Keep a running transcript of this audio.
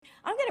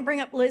I'm going to bring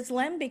up Liz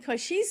Lem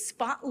because she's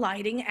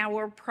spotlighting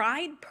our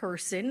Pride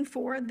person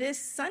for this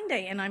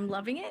Sunday, and I'm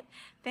loving it.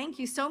 Thank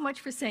you so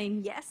much for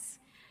saying yes.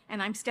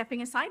 And I'm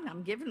stepping aside, and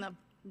I'm giving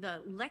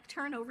the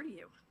lectern over to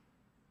you.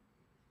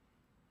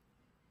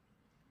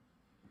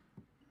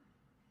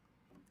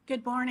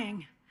 Good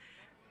morning.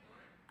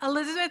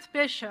 Elizabeth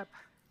Bishop,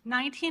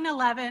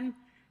 1911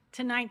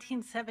 to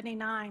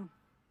 1979.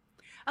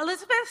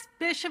 Elizabeth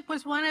Bishop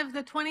was one of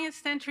the 20th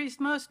century's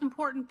most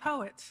important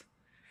poets.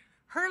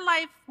 Her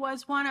life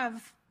was one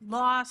of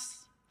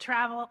loss,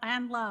 travel,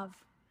 and love.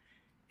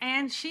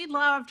 And she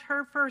loved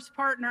her first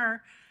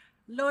partner,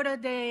 Lola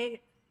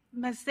de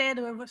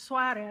Macedo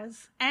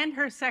Suarez, and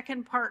her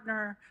second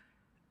partner,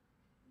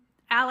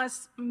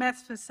 Alice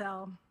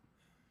Methvesel.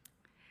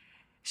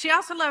 She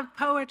also loved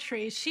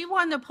poetry. She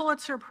won the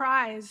Pulitzer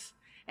Prize,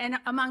 and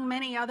among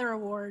many other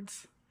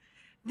awards.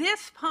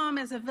 This poem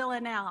is a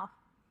villanelle.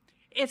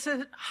 It's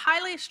a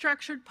highly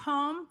structured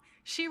poem.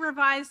 She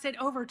revised it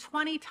over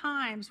 20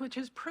 times, which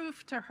is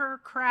proof to her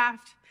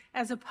craft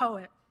as a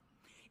poet.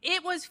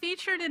 It was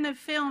featured in the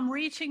film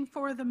Reaching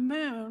for the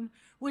Moon,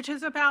 which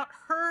is about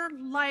her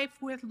life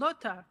with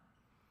Lotta.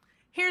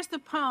 Here's the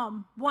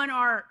poem, One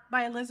Art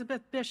by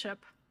Elizabeth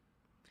Bishop.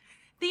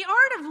 The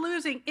art of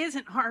losing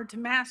isn't hard to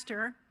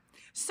master.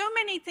 So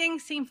many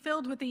things seem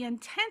filled with the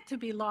intent to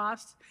be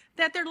lost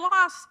that their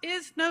loss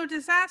is no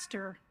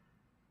disaster.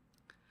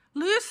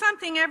 Lose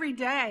something every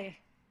day,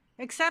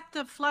 accept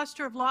the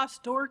fluster of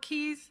lost door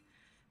keys,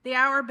 the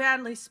hour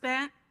badly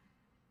spent.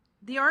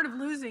 The art of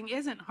losing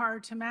isn't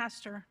hard to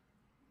master.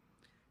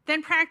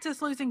 Then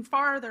practice losing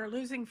farther,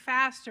 losing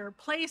faster,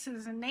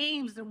 places and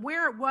names and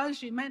where it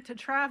was you meant to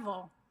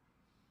travel.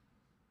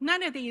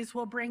 None of these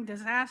will bring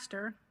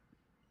disaster.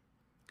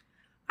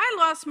 I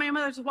lost my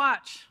mother's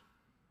watch.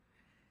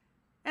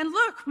 And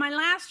look, my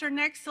last or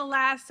next to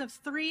last of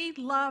 3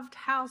 loved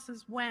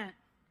houses went.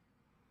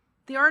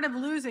 The art of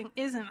losing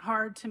isn't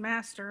hard to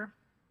master.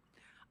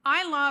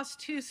 I lost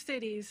 2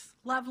 cities,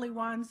 lovely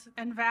ones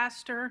and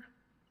vaster.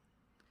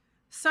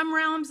 Some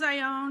realms I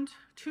owned,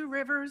 2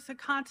 rivers, a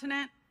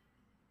continent.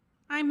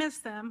 I miss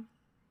them,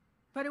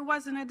 but it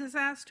wasn't a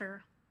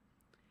disaster.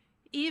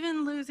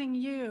 Even losing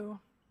you,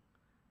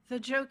 the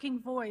joking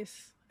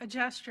voice, a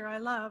gesture I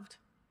loved.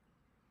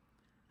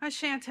 I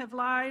shan't have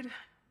lied.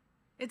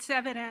 It's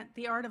evident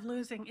the art of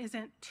losing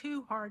isn't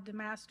too hard to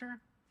master,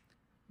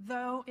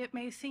 though it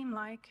may seem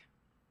like,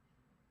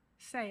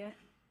 say it,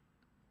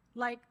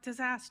 like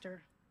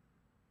disaster.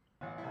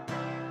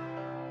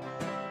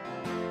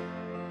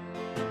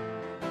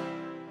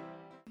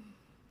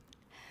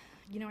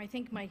 You know, I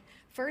think my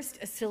first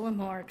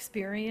Asilomar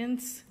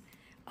experience,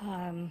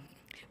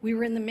 we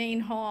were in the main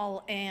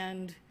hall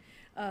and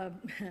a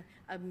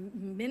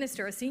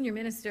senior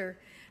minister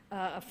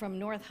from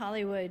North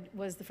Hollywood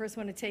was the first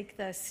one to take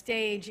the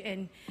stage,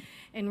 and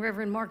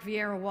Reverend Mark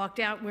Vieira walked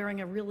out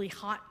wearing a really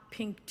hot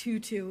pink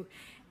tutu,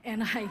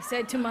 and I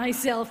said to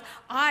myself,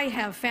 I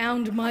have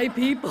found my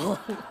people.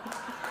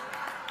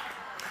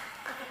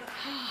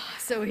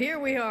 So here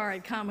we are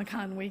at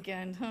Comic-Con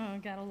weekend. Oh,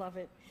 gotta love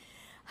it.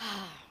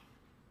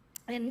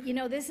 And you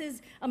know, this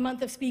is a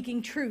month of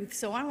speaking truth,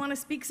 so I want to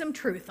speak some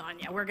truth on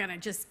you. We're going to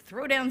just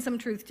throw down some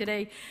truth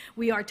today.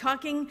 We are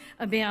talking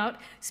about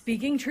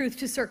speaking truth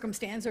to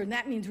circumstance, and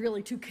that means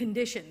really to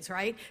conditions,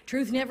 right?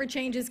 Truth never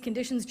changes,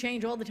 conditions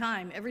change all the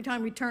time. Every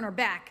time we turn our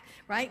back,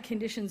 right,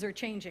 conditions are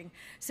changing.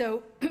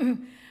 So,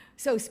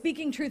 so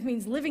speaking truth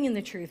means living in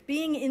the truth,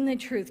 being in the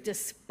truth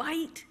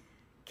despite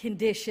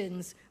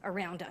conditions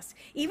around us.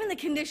 Even the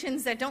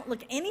conditions that don't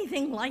look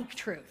anything like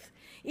truth.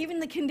 Even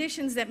the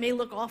conditions that may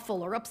look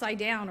awful or upside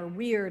down or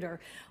weird or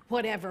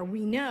whatever,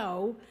 we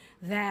know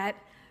that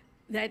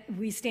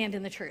we stand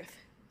in the truth.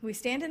 We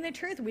stand in the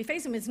truth. We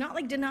face them. It's not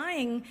like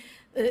denying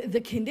the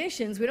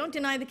conditions. We don't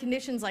deny the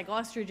conditions like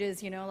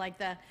ostriches, you know, like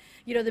the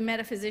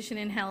metaphysician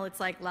in hell.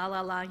 It's like, la,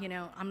 la, la, you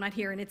know, I'm not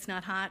here and it's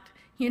not hot,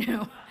 you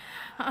know.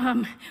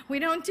 We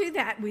don't do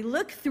that. We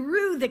look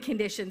through the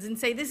conditions and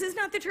say, this is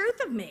not the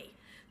truth of me.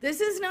 This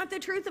is not the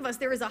truth of us.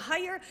 There is a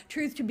higher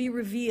truth to be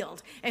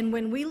revealed. And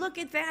when we look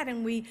at that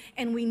and we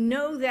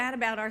know that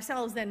about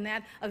ourselves, then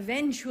that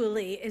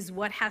eventually is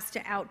what has to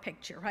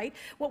outpicture, right?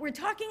 What we're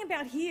talking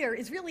about here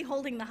is really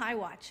holding the high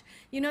watch.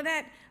 You know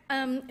that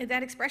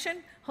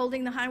expression,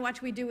 holding the high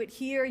watch? We do it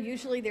here.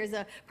 Usually there's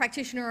a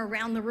practitioner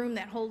around the room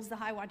that holds the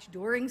high watch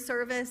during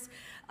service.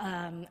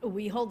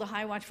 We hold the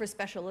high watch for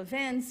special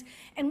events.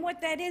 And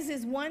what that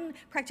is one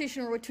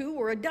practitioner or 2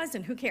 or a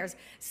dozen, who cares,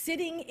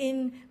 sitting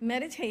in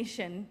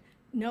meditation,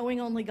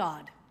 knowing only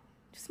God.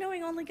 Just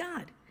knowing only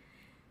God.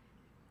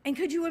 And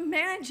could you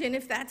imagine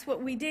if that's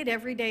what we did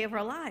every day of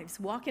our lives?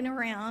 Walking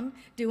around,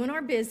 doing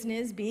our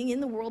business, being in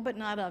the world but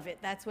not of it.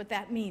 That's what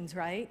that means,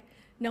 right?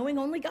 Knowing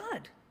only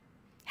God.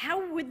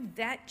 How would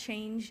that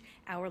change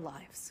our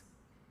lives?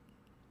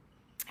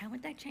 How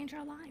would that change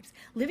our lives?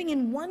 Living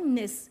in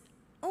oneness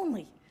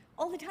only,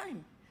 all the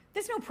time.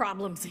 There's no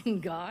problems in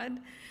God.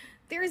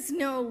 There's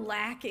no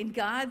lack in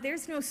God.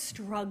 There's no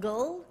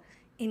struggle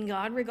in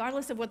God,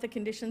 regardless of what the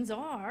conditions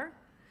are.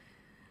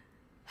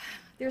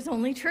 There's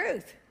only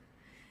truth.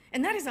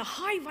 And that is a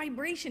high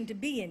vibration to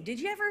be in. Did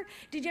you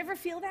ever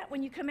feel that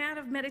when you come out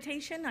of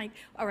meditation?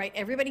 All right,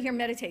 everybody here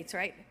meditates,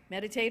 right?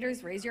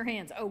 Meditators, raise your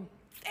hands. Oh,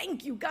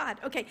 thank you, God.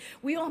 Okay,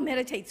 we all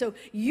meditate, so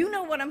you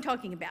know what I'm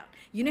talking about.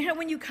 You know how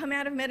when you come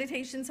out of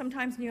meditation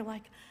sometimes and you're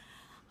like,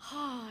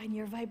 and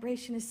your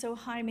vibration is so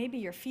high, maybe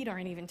your feet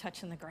aren't even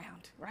touching the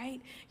ground, right?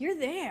 You're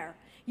there.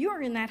 You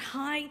are in that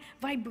high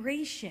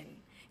vibration.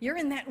 You're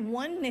in that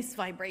oneness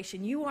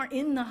vibration. You are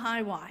in the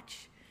high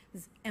watch.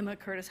 As Emma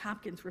Curtis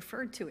Hopkins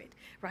referred to it,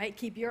 right?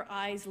 Keep your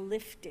eyes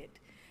lifted,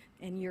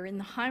 and you're in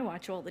the high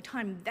watch all the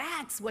time.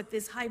 That's what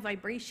this high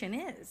vibration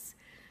is.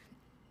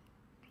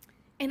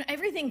 And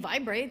everything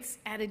vibrates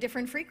at a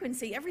different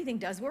frequency. Everything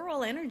does. We're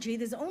all energy.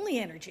 There's only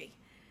energy.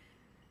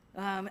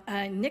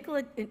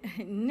 Nikola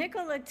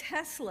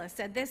Tesla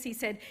said this. He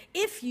said,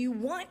 if you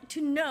want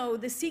to know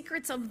the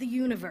secrets of the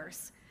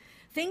universe,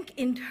 think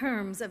in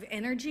terms of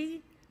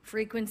energy,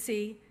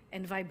 frequency,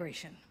 and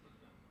vibration.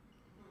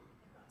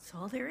 That's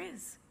all there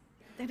is.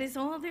 That is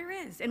all there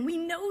is. And we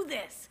know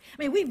this.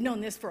 I mean, we've known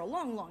this for a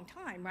long, long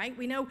time, right?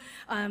 We know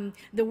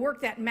the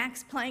work that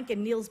Max Planck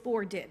and Niels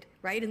Bohr did,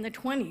 right, in the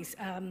 20s,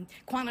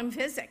 quantum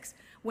physics.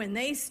 When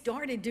they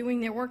started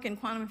doing their work in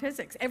quantum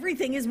physics,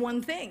 everything is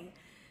one thing.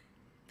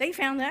 They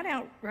found that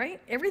out, right?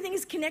 Everything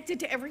is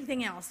connected to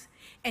everything else.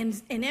 And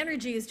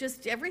energy is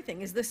just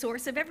everything, is the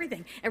source of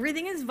everything.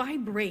 Everything is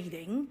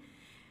vibrating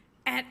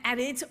at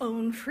its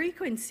own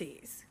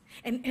frequencies.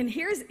 And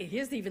here's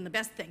even the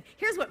best thing.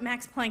 Here's what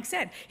Max Planck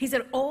said. He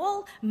said,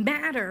 all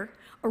matter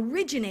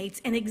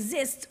originates and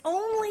exists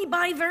only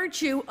by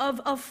virtue of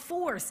a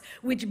force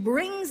which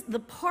brings the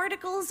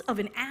particles of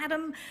an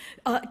atom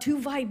to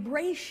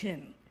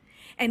vibration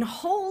and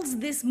holds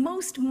this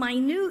most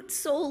minute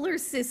solar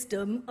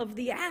system of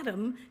the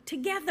atom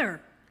together.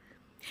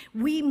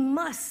 We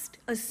must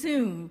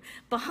assume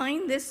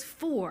behind this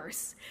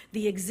force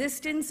the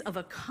existence of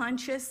a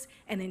conscious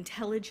and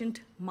intelligent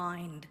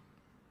mind.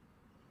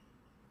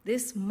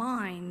 This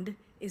mind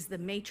is the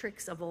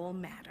matrix of all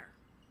matter.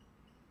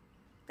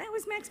 That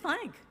was Max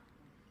Planck.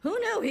 Who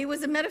knew he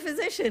was a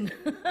metaphysician?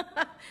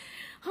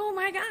 Oh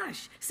my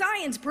gosh,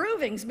 science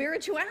proving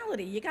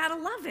spirituality. You gotta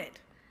love it.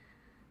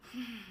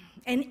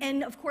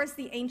 And of course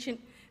the ancient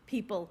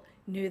people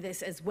knew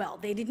this as well.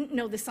 They didn't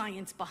know the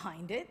science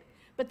behind it,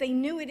 but they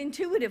knew it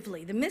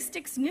intuitively. The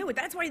mystics knew it.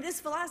 That's why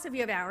this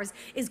philosophy of ours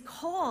is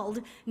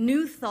called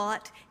New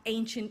Thought,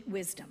 Ancient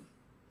Wisdom.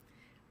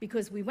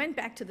 Because we went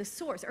back to the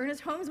source. Ernest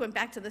Holmes went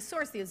back to the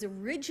source. These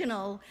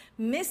original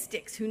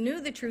mystics who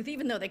knew the truth,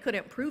 even though they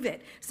couldn't prove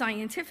it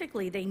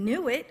scientifically, they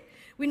knew it.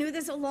 We knew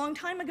this a long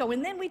time ago.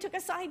 And then we took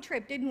a side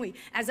trip, didn't we?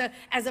 As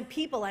a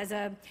people, as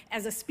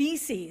a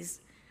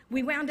species,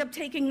 we wound up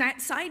taking that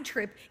side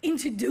trip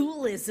into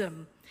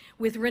dualism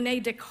with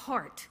René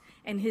Descartes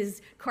and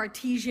his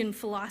Cartesian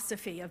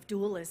philosophy of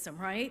dualism,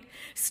 right?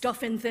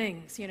 Stuff and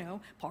things, you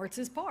know, parts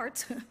is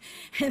parts.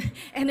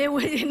 and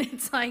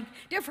it's like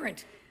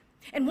different.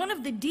 And one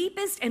of the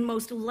deepest and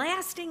most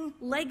lasting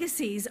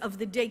legacies of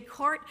the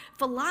Descartes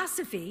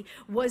philosophy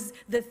was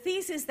the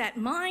thesis that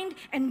mind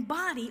and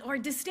body are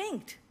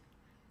distinct,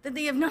 that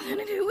they have nothing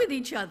to do with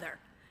each other.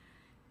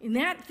 And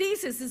that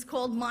thesis is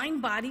called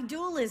mind-body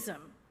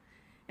dualism.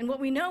 And what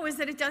we know is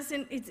that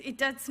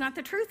that's not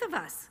the truth of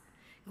us.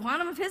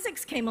 Quantum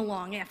physics came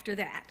along after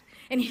that.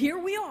 And here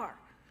we are.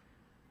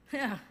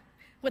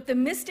 What the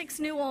mystics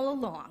knew all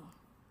along,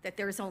 that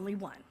there is only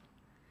one.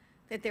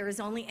 That there is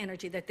only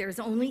energy, that there is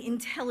only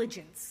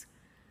intelligence,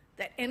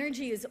 that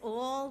energy is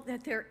all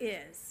that there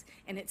is,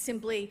 and it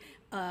simply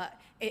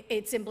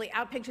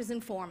outpictures in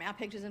form,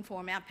 outpictures in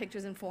form,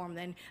 outpictures in form,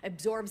 then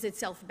absorbs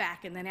itself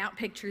back, and then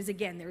outpictures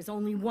again. There's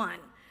only one.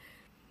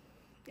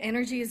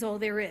 Energy is all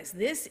there is.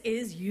 This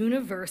is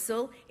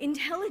universal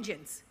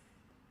intelligence,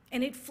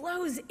 and it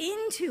flows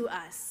into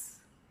us.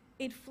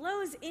 It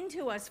flows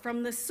into us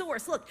from the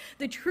source. Look,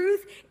 the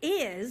truth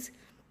is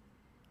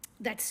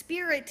that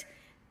spirit,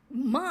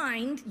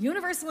 mind,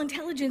 universal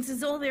intelligence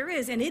is all there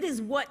is, and it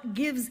is what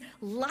gives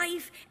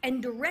life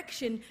and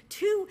direction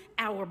to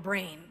our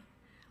brain.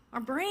 Our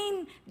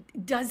brain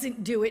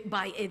doesn't do it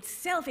by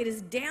itself. It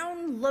is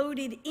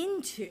downloaded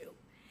into.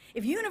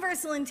 If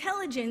universal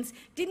intelligence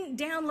didn't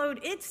download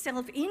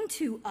itself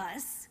into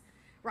us,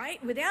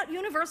 right, without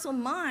universal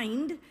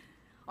mind,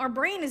 our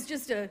brain is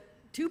just a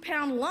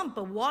 2-pound lump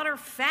of water,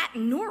 fat,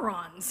 and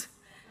neurons.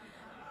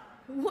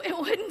 It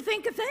wouldn't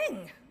think a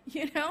thing,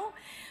 you know?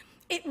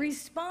 It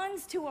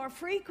responds to our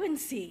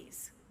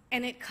frequencies,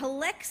 and it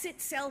collects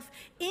itself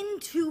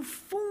into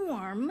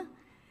form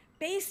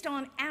based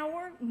on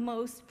our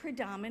most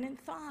predominant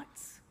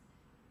thoughts.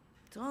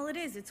 That's all it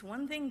is. It's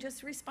one thing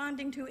just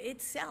responding to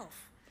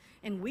itself,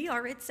 and we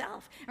are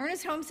itself.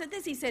 Ernest Holmes said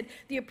this. He said,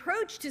 the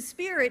approach to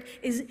spirit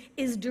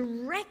is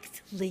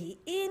directly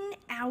in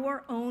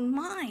our own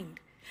mind,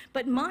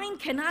 but mind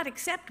cannot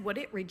accept what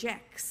it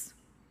rejects.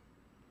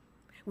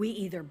 We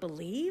either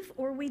believe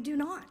or we do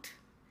not.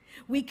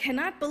 We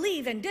cannot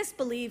believe and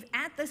disbelieve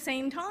at the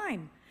same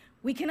time.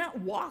 We cannot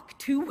walk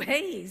two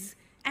ways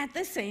at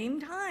the same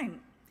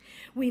time.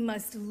 We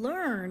must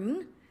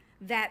learn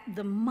that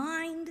the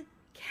mind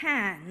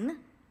can,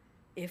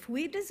 if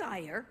we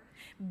desire,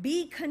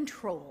 be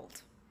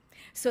controlled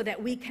so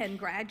that we can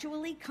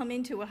gradually come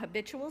into a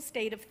habitual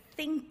state of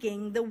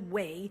thinking the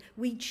way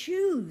we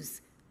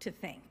choose to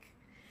think.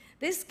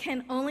 This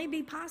can only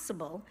be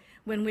possible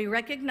when we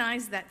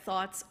recognize that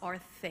thoughts are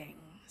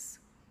things.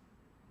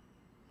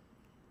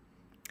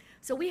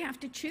 So we have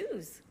to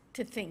choose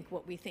to think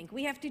what we think.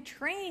 We have to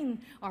train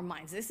our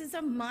minds. This is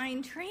a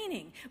mind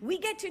training. We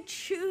get to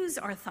choose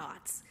our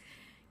thoughts.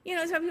 You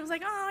know, some people's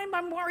like, oh,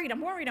 I'm worried,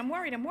 I'm worried, I'm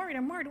worried, I'm worried,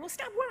 I'm worried. Well,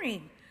 stop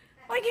worrying.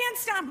 Well, I can't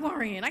stop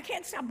worrying. I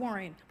can't stop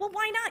worrying. Well,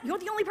 why not? You're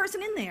the only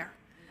person in there.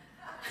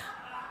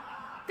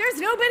 There's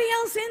nobody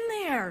else in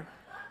there.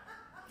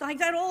 Like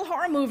that old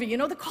horror movie, you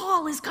know, the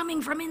call is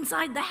coming from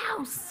inside the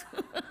house.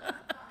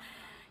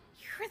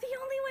 You're the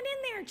only one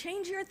in there.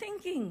 Change your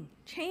thinking.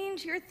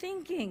 Change your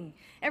thinking.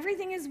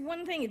 Everything is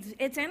one thing.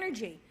 It's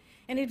energy,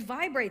 and it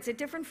vibrates at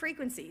different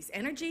frequencies.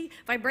 Energy,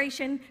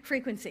 vibration,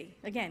 frequency.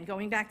 Again,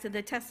 going back to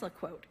the Tesla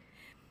quote.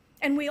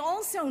 And we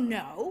also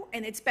know,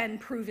 and it's been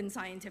proven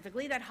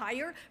scientifically, that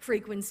higher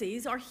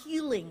frequencies are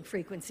healing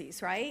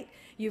frequencies, right?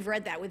 You've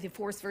read that with the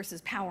Force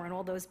versus Power and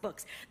all those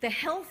books. The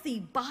healthy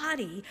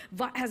body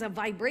has a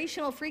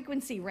vibrational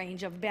frequency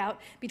range of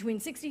about between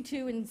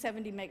 62 and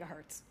 70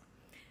 megahertz.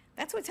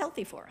 That's what's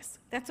healthy for us.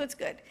 That's what's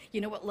good. You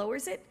know what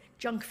lowers it?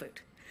 Junk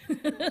food.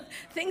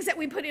 Things that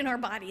we put in our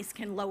bodies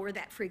can lower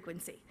that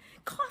frequency.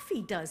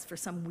 Coffee does for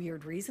some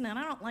weird reason, and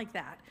I don't like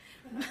that.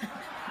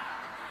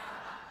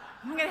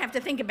 I'm going to have to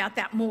think about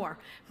that more.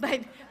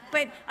 But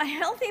a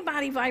healthy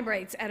body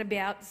vibrates at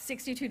about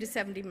 62 to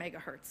 70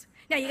 megahertz.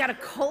 Now, you got a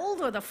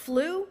cold or the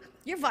flu,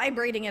 you're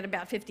vibrating at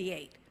about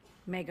 58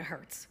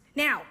 megahertz.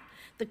 Now,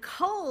 the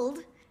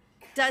cold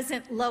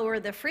doesn't lower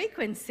the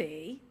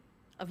frequency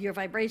of your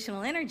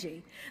vibrational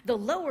energy. The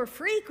lower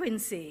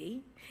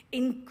frequency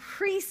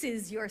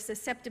increases your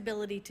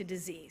susceptibility to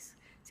disease.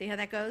 See how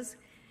that goes?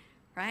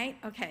 Right?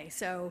 Okay,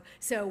 so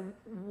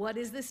what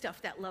is the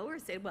stuff that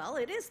lowers it? Well,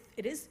 it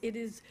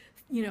is,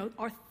 you know,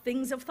 our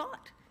things of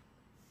thought.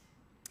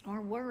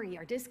 Our worry,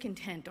 our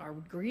discontent, our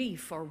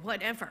grief, or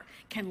whatever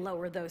can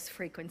lower those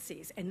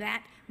frequencies, and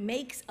that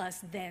makes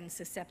us then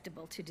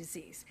susceptible to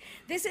disease.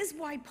 This is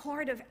why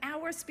part of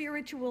our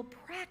spiritual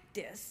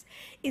practice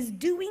is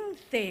doing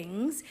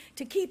things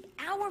to keep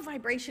our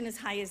vibration as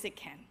high as it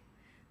can.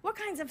 What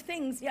kinds of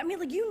things? I mean,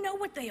 like, you know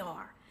what they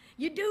are.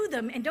 You do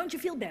them, and don't you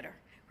feel better?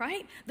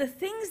 Right? The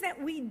things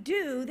that we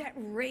do that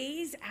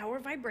raise our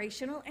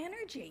vibrational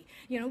energy.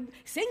 You know,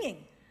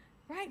 singing,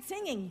 right?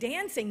 Singing,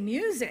 dancing,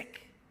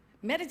 music,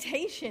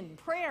 meditation,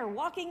 prayer,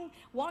 walking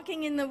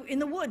in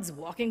the woods,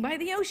 walking by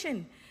the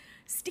ocean,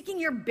 sticking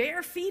your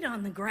bare feet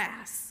on the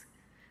grass,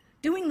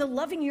 doing the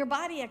loving your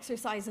body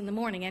exercise in the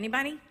morning.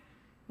 Anybody?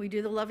 We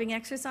do the loving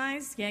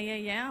exercise.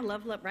 Yeah.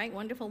 Love, right?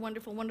 Wonderful,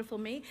 wonderful, wonderful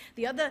me.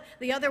 The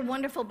other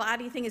wonderful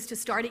body thing is to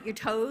start at your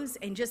toes,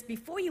 and just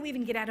before you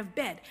even get out of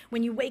bed,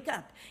 when you wake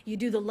up, you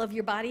do the love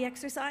your body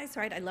exercise,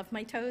 right? I love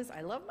my toes.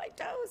 I love my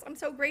toes. I'm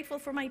so grateful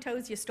for my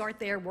toes. You start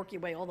there, work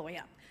your way all the way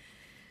up.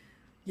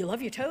 You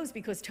love your toes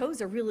because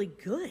toes are really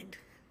good,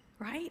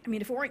 right? I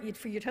mean, if it weren't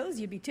for your toes,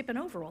 you'd be tipping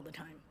over all the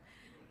time.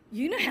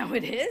 You know how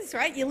it is,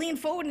 right? You lean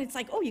forward and it's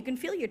like, oh, you can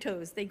feel your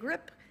toes. They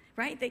grip.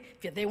 Right?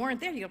 If they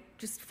weren't there, you'll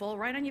just fall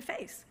right on your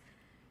face.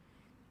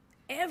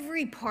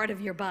 Every part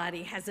of your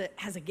body has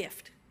a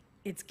gift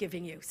it's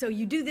giving you. So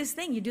you do this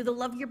thing, you do the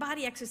love your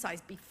body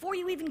exercise before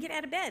you even get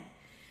out of bed.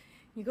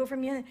 You go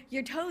from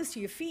your toes to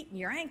your feet and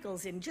your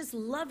ankles and just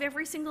love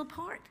every single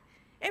part.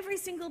 Every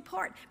single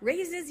part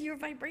raises your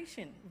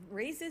vibration,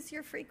 raises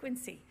your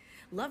frequency.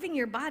 Loving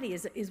your body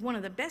is one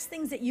of the best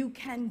things that you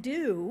can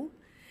do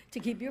to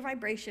keep your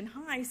vibration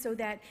high so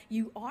that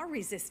you are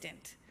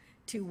resistant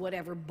to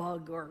whatever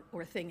bug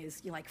or thing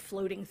is, you know, like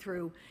floating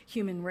through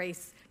human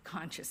race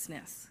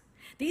consciousness.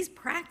 These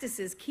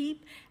practices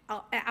keep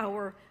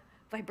our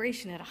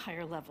vibration at a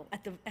higher level,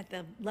 at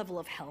the level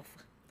of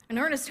health. And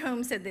Ernest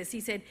Holmes said this. He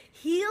said,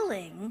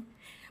 healing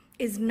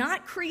is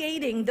not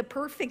creating the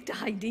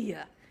perfect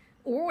idea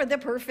or the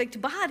perfect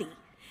body.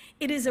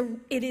 It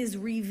is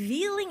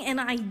revealing an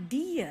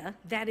idea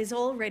that is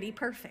already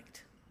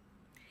perfect.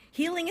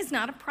 Healing is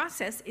not a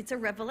process, it's a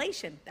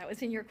revelation. That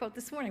was in your quote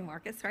this morning,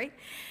 Marcus, right?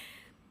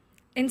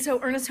 And so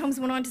Ernest Holmes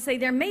went on to say,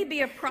 there may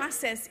be a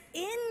process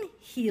in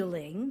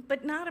healing,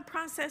 but not a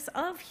process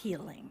of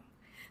healing.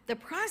 The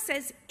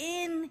process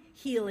in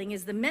healing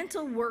is the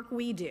mental work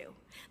we do.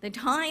 The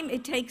time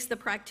it takes the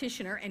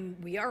practitioner,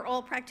 and we are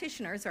all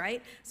practitioners,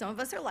 right? Some of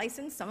us are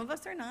licensed, some of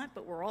us are not,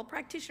 but we're all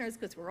practitioners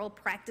because we're all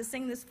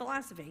practicing this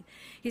philosophy.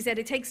 He said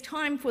it takes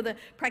time for the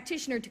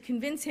practitioner to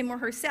convince him or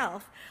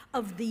herself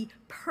of the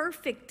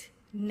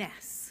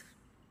perfectness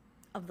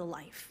of the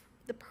life,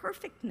 the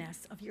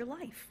perfectness of your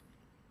life.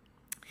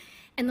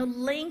 And the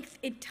length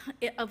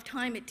of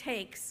time it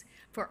takes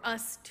for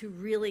us to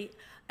really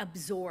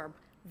absorb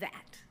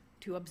that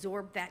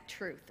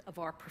truth of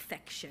our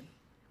perfection.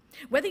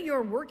 Whether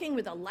you're working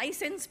with a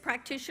licensed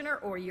practitioner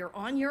or you're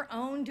on your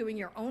own doing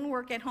your own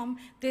work at home,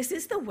 this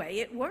is the way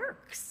it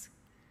works.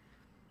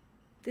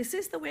 This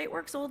is the way it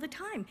works all the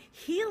time.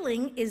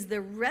 Healing is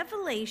the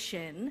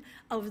revelation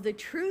of the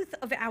truth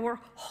of our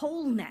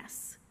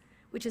wholeness,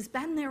 which has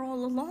been there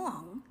all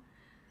along,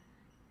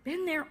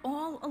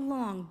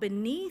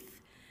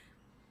 beneath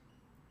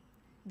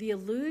the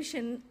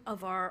illusion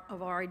of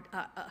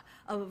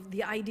of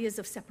the ideas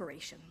of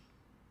separation,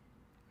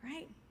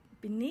 right?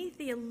 Beneath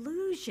the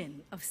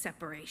illusion of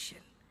separation.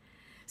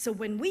 So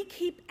when we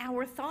keep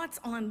our thoughts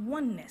on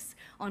oneness,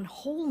 on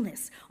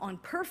wholeness, on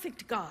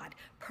perfect God,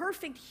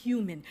 perfect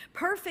human,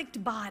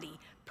 perfect body,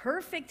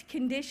 perfect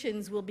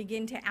conditions will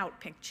begin to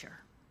outpicture.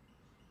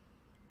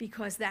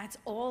 Because that's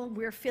all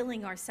we're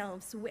filling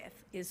ourselves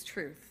with is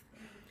truth.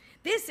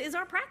 This is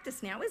our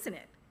practice now, isn't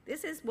it?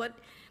 This is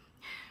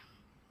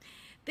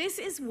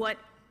what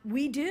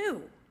we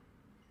do,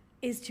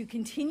 is to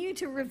continue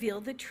to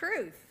reveal the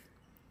truth.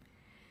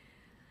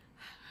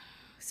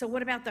 So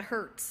what about the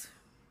hurts?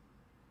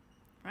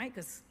 Right,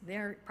 because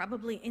they're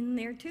probably in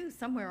there too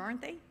somewhere,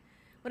 aren't they?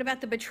 What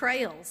about the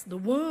betrayals, the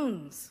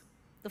wounds,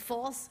 the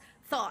false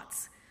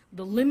thoughts,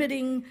 the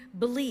limiting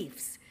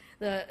beliefs,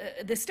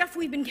 the stuff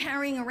we've been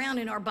carrying around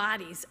in our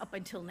bodies up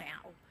until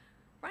now,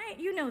 right?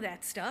 You know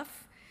that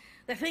stuff.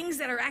 The things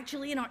that are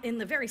actually in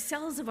the very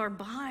cells of our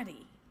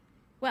body.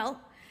 Well,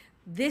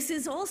 this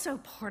is also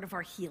part of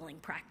our healing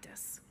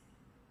practice.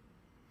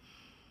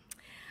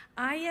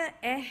 Aya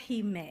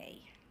Ehime,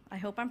 I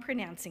hope I'm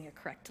pronouncing it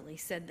correctly,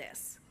 said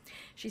this.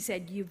 She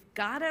said, you've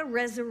got to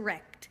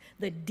resurrect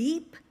the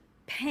deep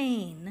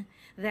pain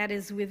that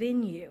is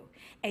within you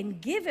and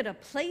give it a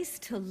place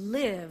to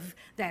live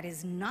that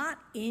is not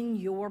in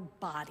your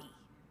body.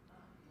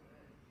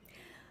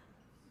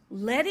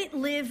 Let it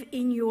live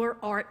in your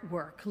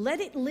artwork. Let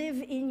it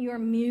live in your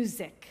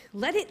music.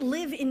 Let it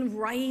live in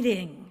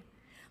writing.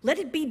 Let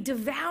it be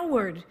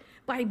devoured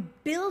by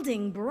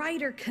building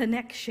brighter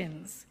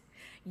connections.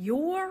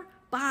 Your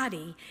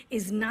body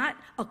is not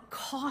a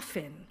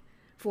coffin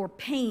for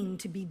pain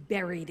to be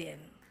buried in.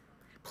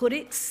 Put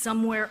it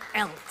somewhere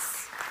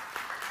else.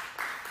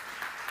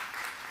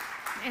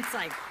 It's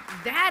like,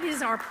 that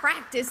is our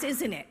practice,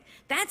 isn't it?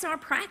 That's our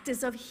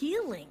practice of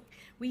healing.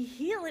 We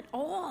heal it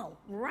all,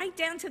 right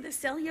down to the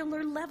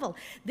cellular level.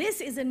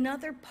 This is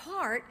another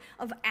part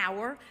of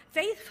our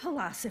faith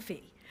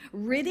philosophy,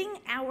 ridding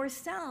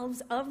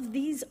ourselves of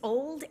these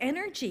old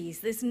energies,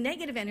 this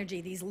negative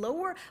energy, these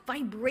lower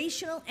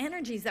vibrational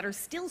energies that are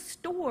still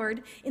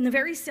stored in the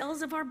very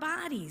cells of our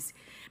bodies,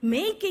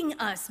 making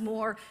us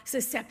more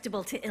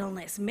susceptible to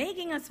illness,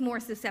 making us more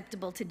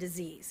susceptible to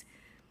disease,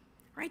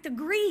 right? The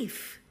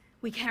grief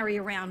we carry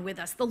around with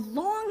us, the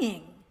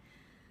longing,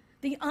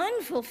 the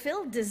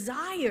unfulfilled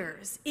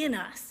desires in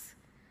us,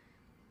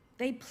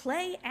 they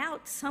play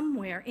out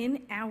somewhere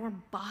in our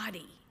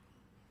body.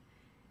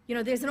 You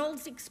know, there's an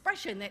old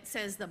expression that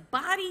says the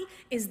body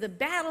is the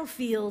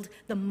battlefield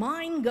the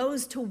mind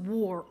goes to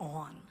war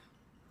on.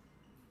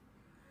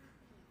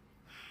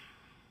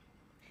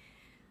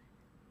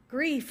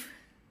 Grief,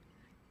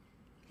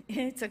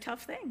 it's a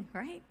tough thing,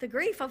 right? The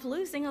grief of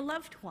losing a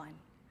loved one.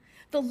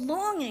 The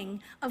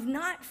longing of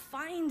not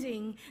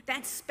finding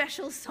that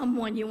special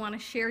someone you want to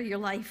share your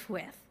life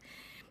with.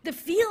 The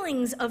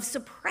feelings of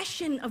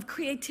suppression of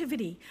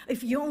creativity.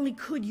 If you only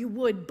could, you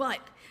would, but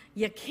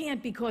you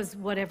can't because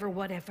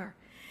whatever.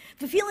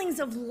 The feelings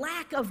of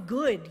lack of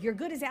good. Your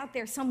good is out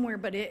there somewhere,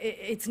 but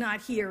it's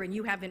not here, and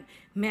you haven't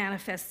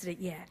manifested it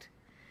yet.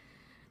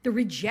 The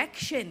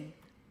rejection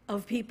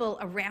of people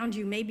around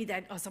you, maybe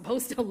that are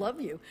supposed to love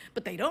you,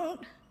 but they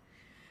don't.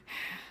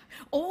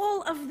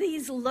 All of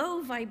these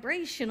low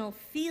vibrational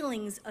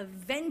feelings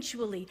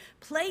eventually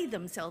play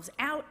themselves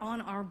out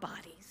on our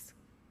bodies.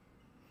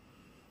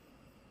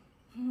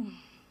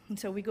 And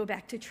so we go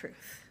back to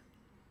truth.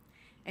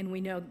 And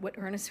we know what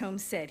Ernest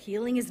Holmes said,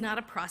 healing is not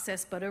a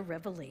process but a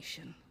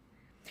revelation.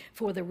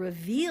 For the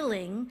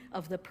revealing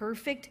of the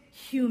perfect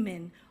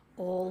human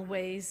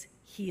always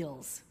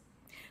heals.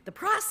 The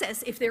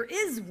process, if there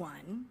is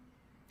one,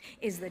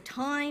 is the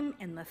time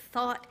and the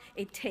thought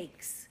it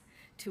takes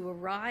to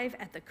arrive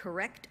at the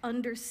correct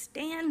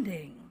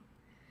understanding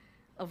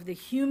of the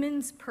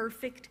human's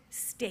perfect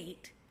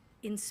state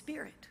in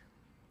spirit.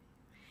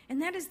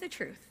 And that is the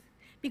truth,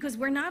 because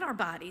we're not our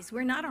bodies,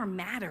 we're not our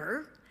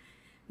matter.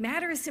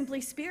 Matter is simply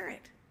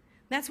spirit.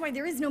 That's why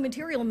there is no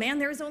material man,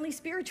 there is only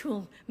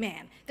spiritual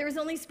man. There is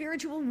only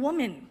spiritual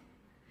woman,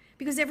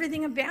 because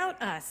everything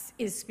about us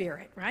is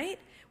spirit, right?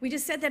 We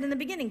just said that in the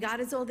beginning,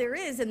 God is all there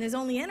is, and there's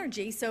only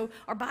energy, so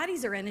our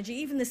bodies are energy,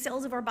 even the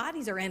cells of our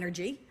bodies are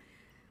energy.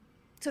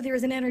 So there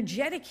is an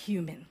energetic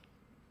human.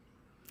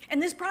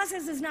 And this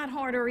process is not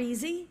hard or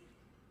easy.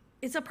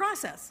 It's a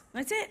process.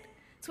 That's it.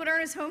 That's what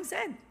Ernest Holmes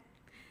said.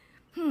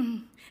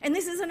 And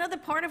this is another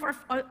part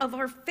of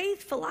our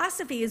faith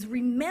philosophy, is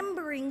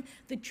remembering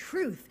the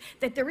truth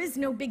that there is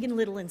no big and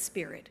little in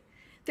spirit.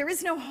 There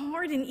is no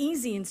hard and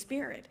easy in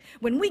spirit.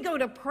 When we go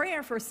to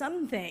prayer for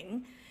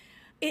something,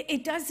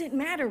 it doesn't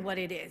matter what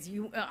it is.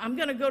 I'm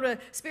going to go to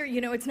spirit. You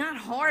know, it's not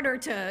harder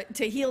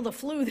to heal the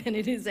flu than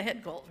it is a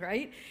head cold,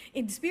 right?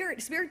 In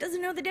spirit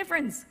doesn't know the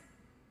difference.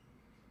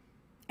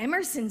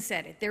 Emerson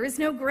said it. There is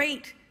no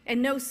great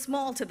and no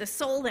small to the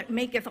soul that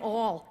maketh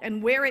all,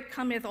 and where it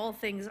cometh all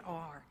things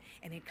are,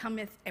 and it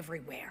cometh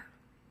everywhere.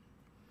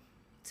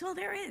 So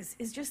there is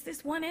just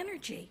this one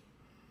energy.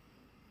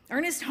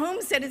 Ernest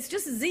Holmes said it's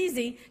just as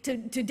easy to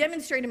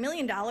demonstrate $1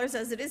 million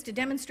as it is to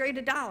demonstrate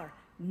 $1.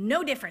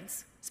 No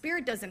difference.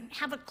 Spirit doesn't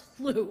have a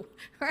clue,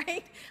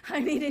 right?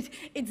 I mean,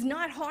 it's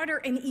not harder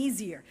and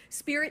easier.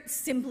 Spirit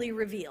simply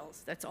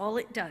reveals. That's all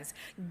it does.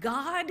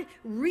 God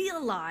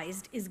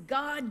realized is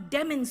God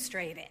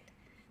demonstrated.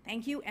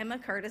 Thank you, Emma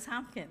Curtis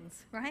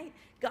Hopkins, right?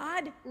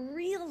 God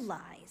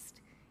realized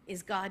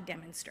is God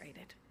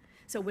demonstrated.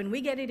 So when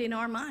we get it in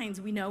our minds,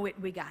 we know it,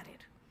 we got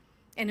it.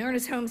 And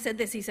Ernest Holmes said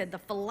this, he said, the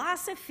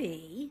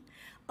philosophy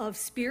of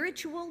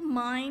spiritual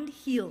mind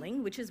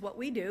healing, which is what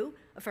we do,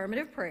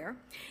 affirmative prayer,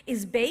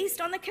 is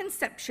based on the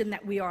conception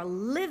that we are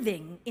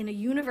living in a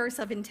universe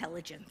of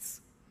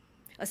intelligence,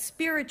 a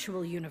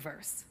spiritual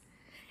universe,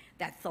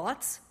 that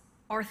thoughts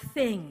are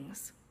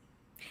things,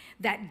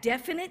 that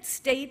definite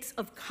states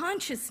of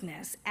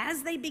consciousness,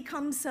 as they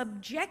become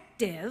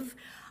subjective,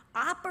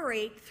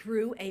 operate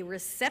through a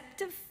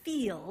receptive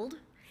field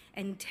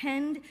and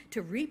tend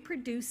to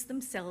reproduce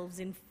themselves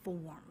in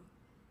form.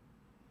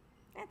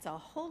 That's a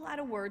whole lot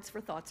of words for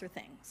thoughts or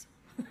things.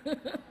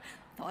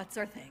 Thoughts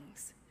are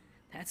things.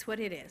 That's what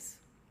it is.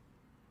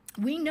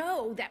 We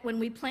know that when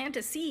we plant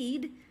a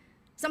seed,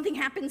 something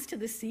happens to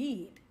the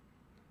seed.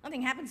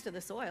 Nothing happens to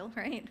the soil,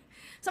 right?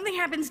 Something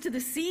happens to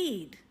the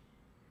seed.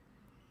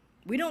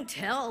 We don't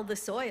tell the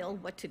soil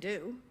what to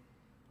do.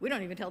 We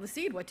don't even tell the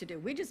seed what to do.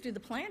 We just do the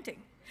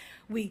planting.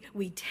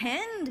 We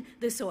tend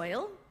the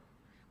soil.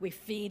 We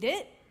feed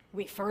it,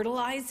 we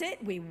fertilize it,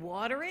 we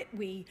water it,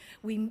 we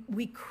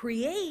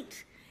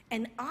create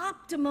an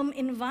optimum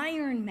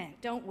environment,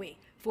 don't we,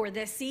 for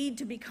the seed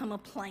to become a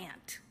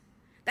plant.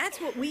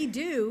 That's what we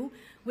do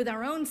with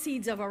our own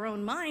seeds of our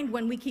own mind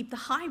when we keep the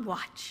high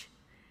watch.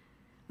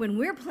 When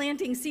we're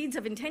planting seeds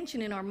of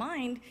intention in our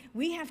mind,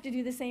 we have to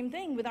do the same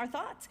thing with our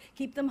thoughts.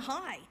 Keep them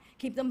high,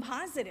 keep them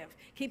positive,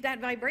 keep that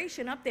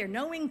vibration up there,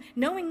 knowing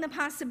the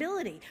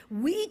possibility.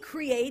 We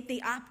create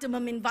the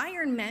optimum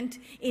environment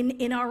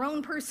in our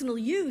own personal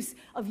use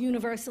of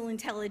universal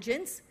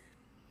intelligence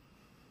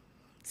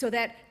so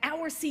that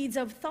our seeds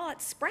of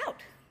thought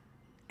sprout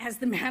as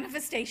the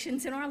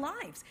manifestations in our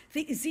lives.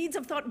 The seeds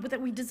of thought that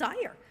we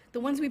desire, the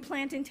ones we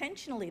plant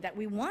intentionally, that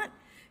we want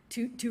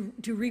to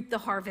reap the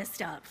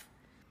harvest of.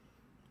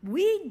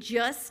 We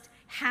just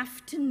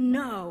have to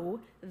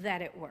know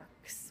that it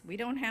works. We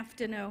don't have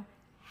to know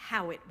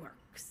how it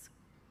works.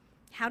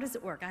 How does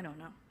it work? I don't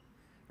know.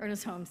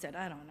 Ernest Holmes said,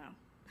 I don't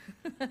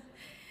know.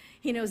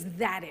 He knows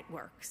that it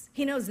works.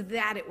 He knows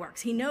that it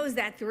works. He knows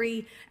that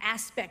three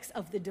aspects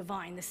of the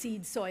divine, the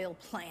seed, soil,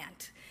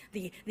 plant,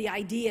 the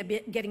idea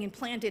getting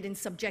implanted in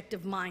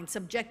subjective mind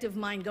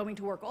going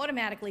to work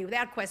automatically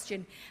without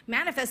question,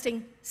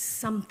 manifesting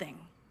something.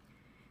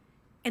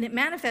 And it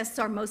manifests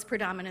our most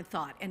predominant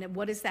thought. And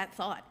what is that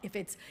thought? If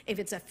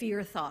it's a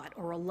fear thought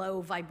or a low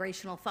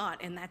vibrational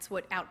thought, and that's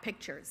what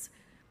outpictures.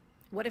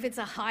 What if it's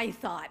a high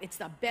thought? It's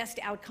the best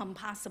outcome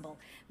possible.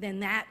 Then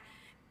that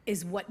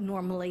is what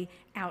normally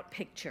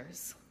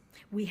outpictures.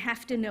 We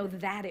have to know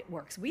that it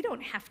works. We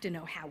don't have to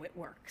know how it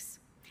works.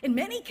 In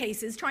many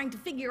cases, trying to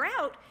figure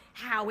out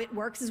how it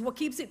works is what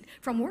keeps it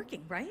from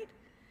working, right?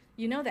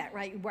 You know that,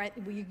 right?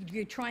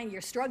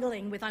 You're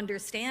struggling with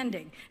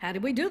understanding. How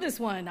did we do this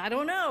one? I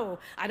don't know.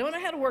 I don't know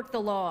how to work the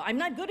law. I'm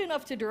not good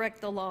enough to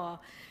direct the law.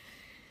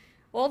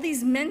 All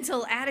these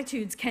mental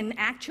attitudes can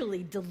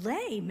actually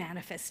delay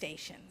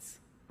manifestations,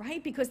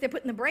 right? Because they're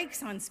putting the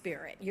brakes on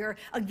spirit. You're,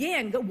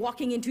 again,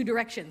 walking in two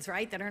directions,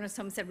 right? That Ernest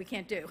Holmes said we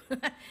can't do,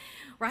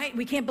 right?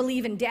 We can't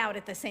believe and doubt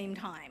at the same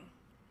time.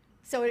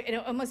 So it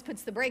almost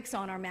puts the brakes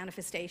on our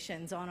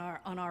manifestations, on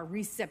our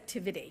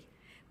receptivity.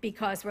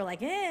 Because we're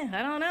like, I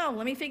don't know,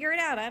 let me figure it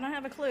out. I don't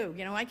have a clue.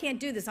 You know, I can't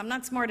do this. I'm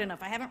not smart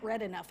enough. I haven't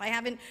read enough. I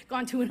haven't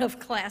gone to enough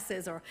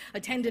classes or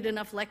attended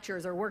enough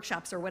lectures or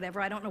workshops or whatever.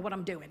 I don't know what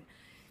I'm doing.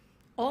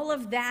 All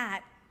of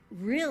that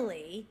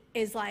really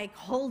is like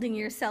holding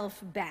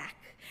yourself back.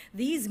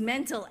 These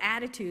mental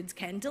attitudes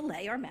can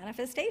delay our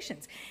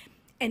manifestations.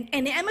 And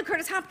Emma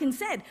Curtis Hopkins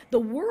said, the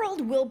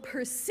world will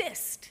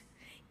persist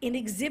in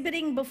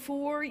exhibiting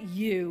before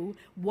you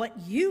what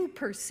you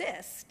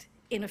persist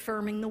in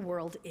affirming the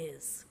world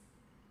is.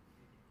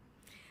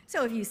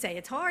 So if you say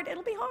it's hard,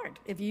 it'll be hard.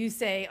 If you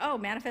say, oh,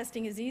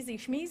 manifesting is easy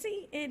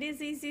schmeezy, it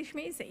is easy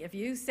schmeezy. If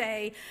you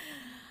say,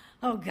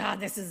 oh God,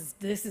 this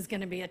is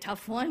gonna be a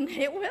tough one,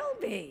 it will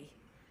be.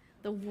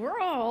 The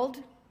world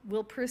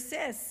will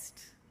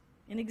persist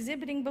in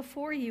exhibiting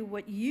before you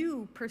what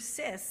you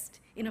persist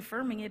in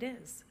affirming it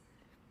is.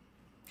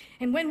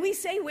 And when we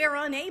say we're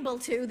unable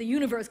to, the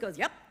universe goes,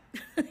 yep,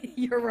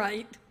 you're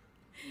right.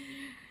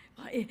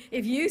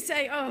 If you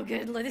say, oh,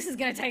 good, this is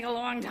going to take a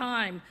long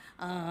time,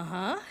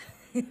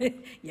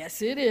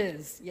 yes, it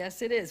is.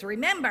 Yes, it is.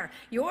 Remember,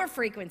 your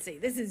frequency.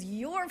 This is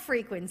your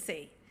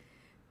frequency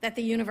that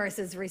the universe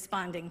is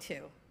responding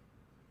to.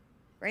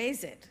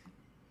 Raise it.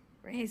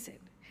 Raise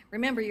it.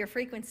 Remember your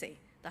frequency.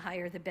 The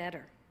higher, the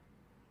better.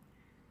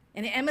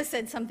 And Emma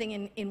said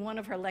something in one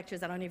of her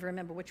lectures, I don't even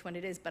remember which one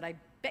it is, but I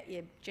bet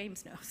you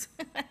James knows.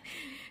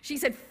 She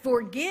said,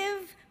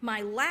 "Forgive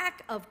my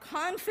lack of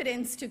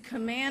confidence to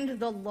command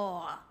the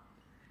law."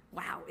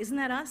 Wow, isn't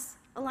that us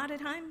a lot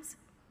of times?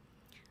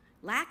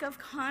 Lack of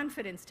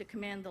confidence to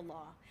command the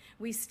law.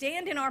 We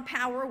stand in our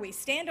power, we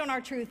stand on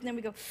our truth, and then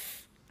we go,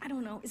 I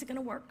don't know, is it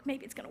gonna work?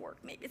 Maybe it's gonna work,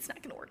 maybe it's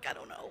not gonna work, I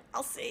don't know,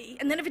 I'll see.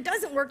 And then if it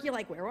doesn't work, you're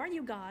like, where are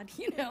you, God?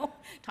 You know,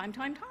 time,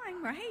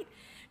 right?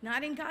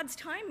 Not in God's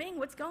timing,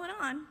 what's going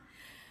on?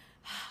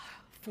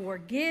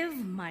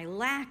 Forgive my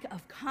lack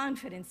of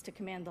confidence to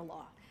command the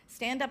law.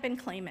 Stand up and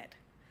claim it.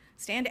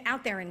 Stand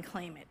out there and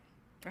claim it,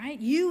 right?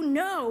 You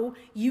know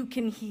you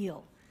can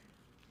heal.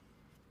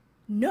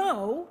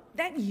 Know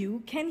that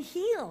you can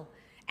heal.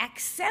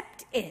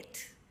 Accept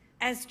it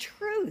as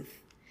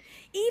truth.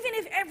 Even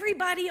if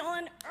everybody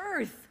on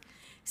earth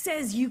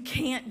says you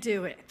can't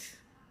do it.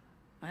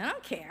 I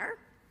don't care.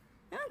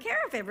 I don't care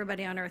if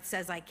everybody on earth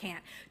says I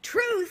can't.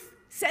 Truth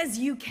says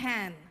you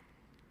can.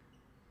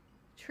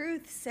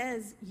 Truth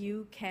says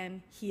you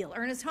can heal.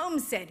 Ernest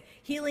Holmes said,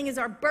 healing is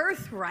our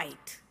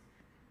birthright.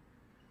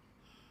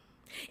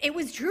 It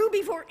was true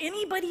before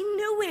anybody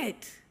knew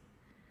it.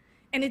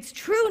 And it's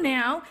true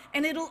now,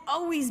 and it'll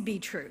always be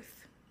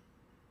truth.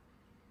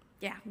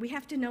 Yeah, we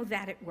have to know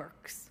that it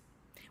works.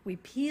 We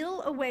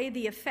peel away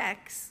the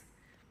effects.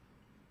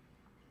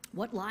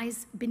 What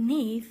lies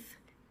beneath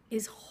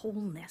is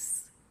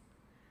wholeness.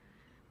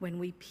 When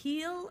we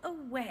peel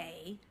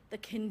away the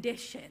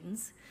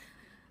conditions,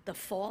 the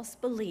false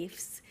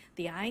beliefs,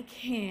 the I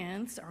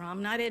can't, or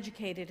I'm not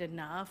educated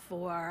enough,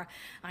 or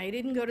I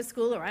didn't go to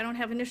school, or I don't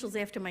have initials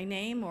after my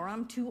name, or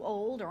I'm too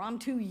old, or I'm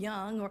too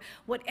young, or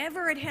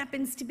whatever it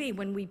happens to be,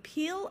 when we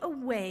peel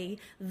away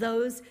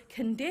those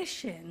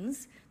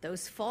conditions,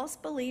 those false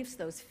beliefs,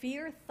 those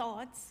fear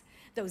thoughts,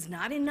 those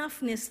not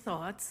enoughness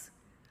thoughts,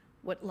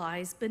 what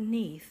lies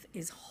beneath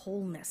is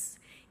wholeness.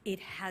 It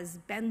has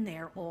been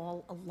there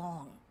all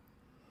along.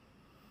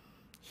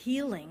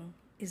 Healing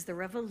is the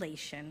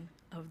revelation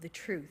of the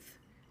truth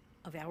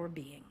of our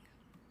being.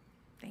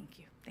 Thank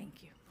you,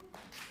 thank you.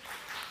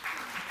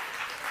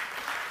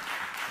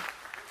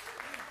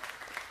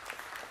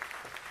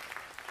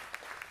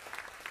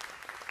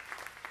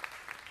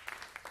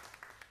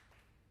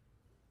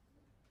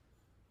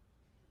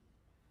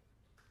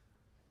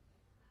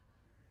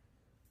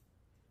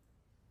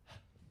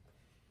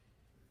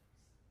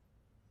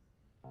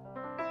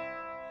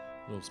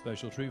 A little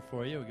special treat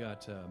for you. We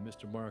got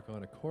Mr. Mark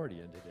on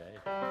accordion today.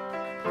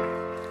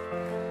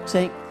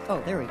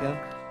 Oh, there we go.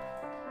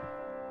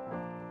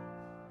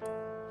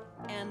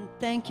 And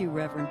thank you,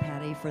 Reverend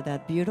Patti, for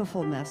that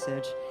beautiful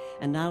message.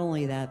 And not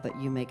only that, but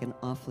you make an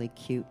awfully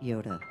cute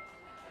Yoda.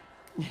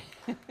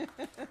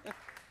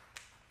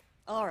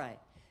 All right.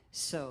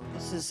 So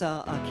this is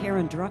a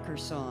Karen Drucker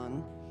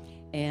song.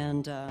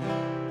 And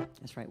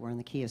that's right, we're in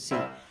the key of C.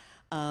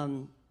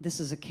 This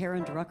is a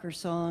Karen Drucker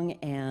song,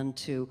 and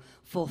to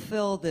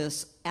fulfill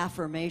this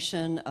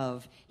affirmation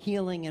of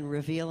healing and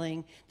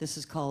revealing, this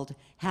is called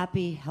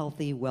Happy,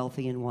 Healthy,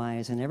 Wealthy, and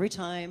Wise. And every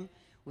time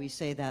we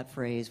say that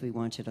phrase, we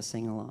want you to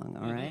sing along,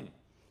 all right?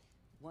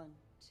 1,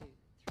 2, 3.